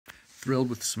thrilled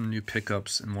with some new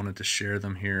pickups and wanted to share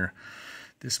them here.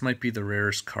 This might be the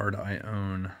rarest card I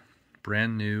own.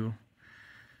 Brand new.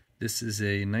 This is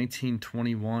a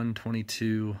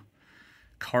 1921-22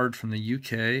 card from the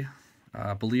UK,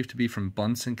 believed to be from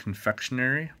Bunsen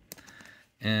Confectionery.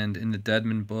 And in the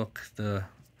Deadman book, the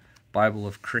Bible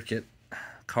of Cricket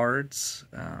cards.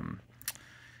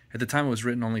 At the time it was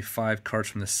written, only 5 cards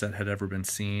from this set had ever been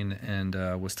seen, and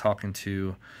was talking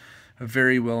to a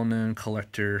very well-known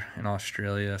collector in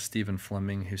Australia, Stephen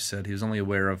Fleming, who said he was only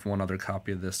aware of one other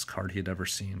copy of this card he had ever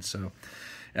seen. So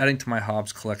adding to my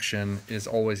Hobbs collection is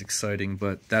always exciting,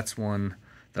 but that's one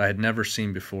that I had never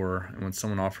seen before, and when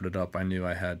someone offered it up, I knew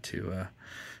I had to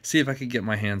see if I could get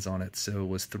my hands on it, so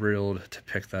was thrilled to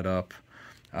pick that up.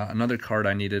 Another card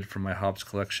I needed from my Hobbs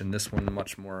collection, this one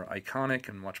much more iconic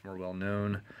and much more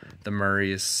well-known, the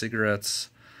Murray's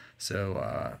cigarettes.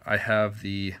 So I have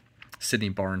the Sydney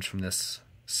Barnes from this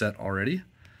set already,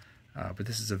 but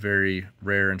this is a very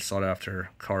rare and sought-after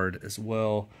card as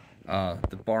well.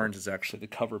 The Barnes is actually the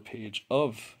cover page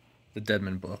of the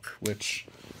Deadman book, which,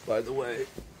 by the way,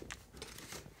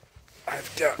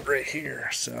 I've got right here.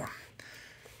 So,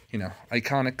 you know,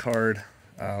 iconic card.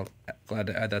 Glad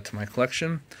to add that to my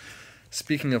collection.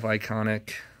 Speaking of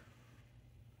iconic,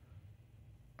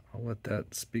 I'll let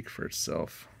that speak for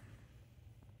itself.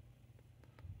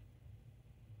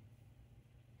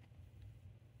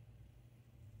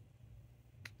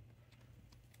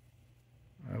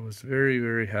 I was very,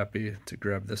 very happy to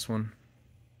grab this one.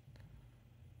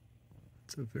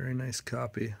 It's a very nice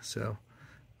copy. So,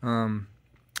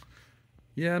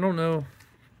 yeah, I don't know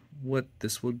what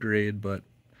this will grade, but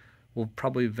will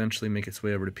probably eventually make its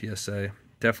way over to PSA.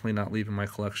 Definitely not leaving my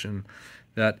collection.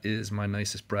 That is my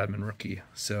nicest Bradman rookie.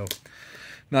 So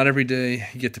not every day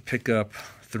you get to pick up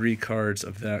 3 cards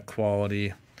of that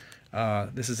quality.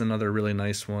 This is another really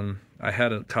nice one. I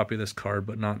had a copy of this card,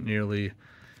 but not nearly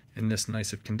in this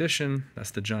nice of condition.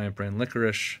 That's the Giant Brand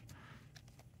Licorice.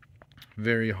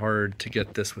 Very hard to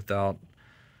get this without,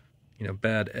 you know,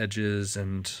 bad edges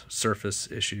and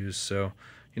surface issues. So,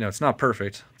 you know, it's not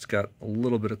perfect. It's got a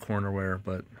little bit of corner wear,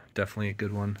 but definitely a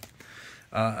good one.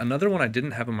 Another one I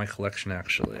didn't have in my collection,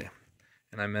 actually,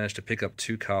 and I managed to pick up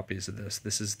 2 copies of this.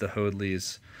 This is the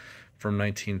Hoadleys from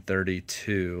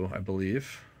 1932, I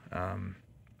believe.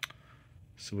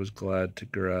 So was glad to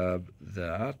grab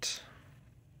that.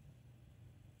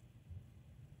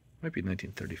 Might be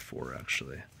 1934,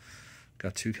 actually.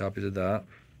 Got 2 copies of that.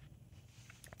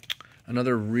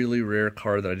 Another really rare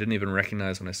card that I didn't even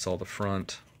recognize when I saw the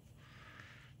front.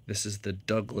 This is the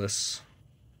Douglas.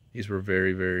 These were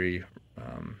very, very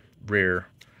rare,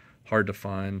 hard to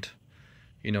find.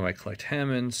 You know, I collect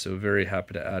Hammond, so very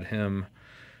happy to add him.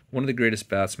 One of the greatest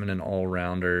batsmen and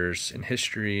all-rounders in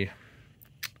history.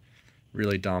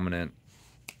 Really dominant.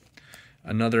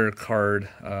 Another card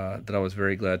that I was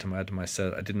very glad to add to my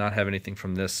set. I did not have anything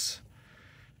from this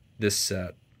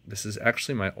set. This is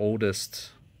actually my oldest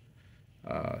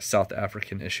South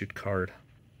African issued card.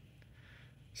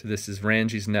 So this is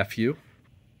Ranji's nephew.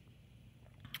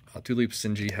 Duleep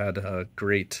Singh had a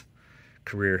great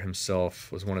career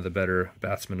himself, was one of the better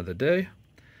batsmen of the day,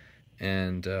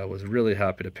 and was really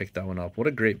happy to pick that one up. What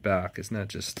a great back, isn't that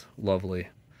just lovely?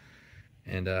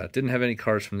 And didn't have any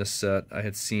cards from this set. I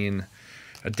had seen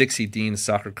a Dixie Dean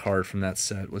soccer card from that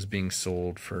set was being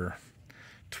sold for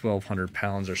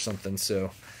 £1,200 or something,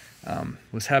 so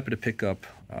was happy to pick up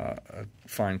a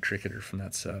fine cricketer from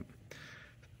that set.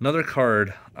 Another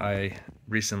card I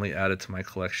recently added to my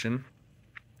collection,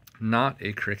 not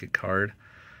a cricket card.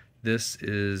 This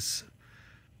is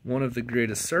one of the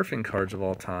greatest surfing cards of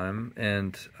all time,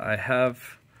 and I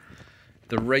have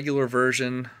the regular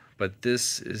version, but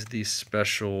this is the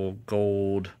special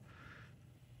gold.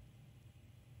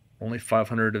 Only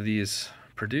 500 of these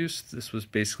produced. This was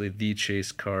basically the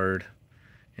chase card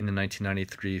in the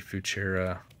 1993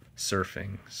 Futera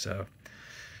surfing. So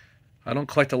I don't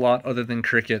collect a lot other than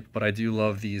cricket, but I do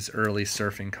love these early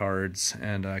surfing cards,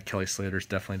 and Kelly Slater's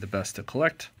definitely the best to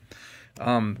collect.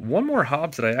 One more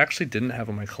Hobbs that I actually didn't have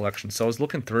in my collection. So I was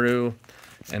looking through,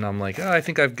 and I'm like, I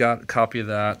think I've got a copy of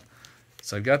that.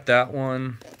 So I've got that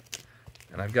one,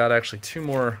 and I've got actually 2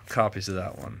 more copies of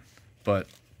that one. But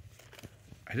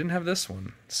I didn't have this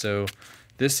one. So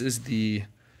this is the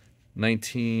you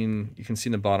can see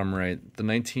in the bottom right, the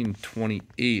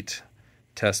 1928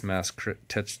 Test match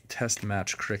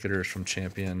cricketers from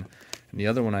Champion. And the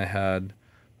other one I had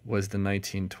was the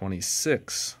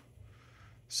 1926.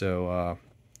 So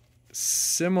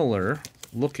similar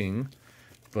looking,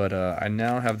 but I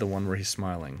now have the one where he's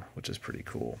smiling, which is pretty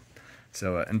cool.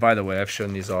 So, and by the way, I've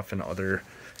shown these off in other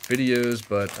videos,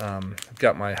 but I've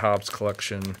got my Hobbs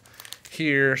collection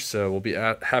here, so we'll be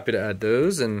happy to add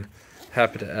those, and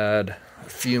happy to add a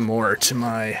few more to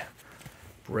my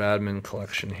Bradman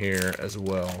collection here as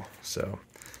well. So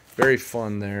very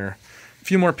fun there. A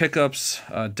few more pickups.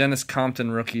 Denis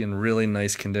Compton rookie in really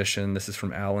nice condition. This is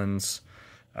from Allen's.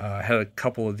 I had a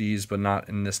couple of these, but not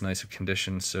in this nice of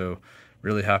condition, so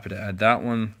really happy to add that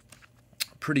one.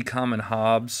 Pretty common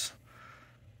Hobbs,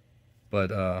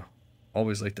 but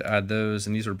always like to add those,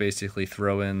 and these were basically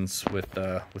throw-ins with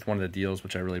one of the deals,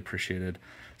 which I really appreciated.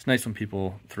 It's nice when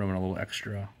people throw in a little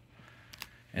extra.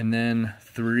 And then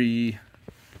 3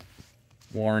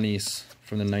 Warnies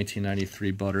from the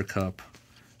 1993 Buttercup.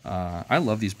 I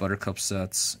love these Buttercup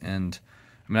sets, and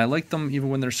I mean, I like them even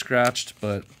when they're scratched,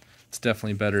 but it's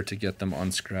definitely better to get them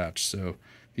unscratched. So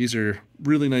these are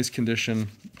really nice condition,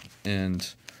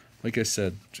 and like I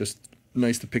said, just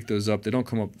nice to pick those up. They don't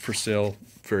come up for sale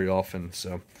very often.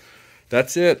 So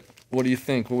that's it. What do you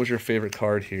think? What was your favorite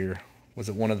card here? Was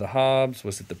it one of the Hobbs?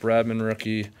 Was it the Bradman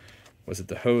rookie? Was it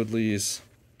the Hoadleys?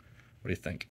 What do you think?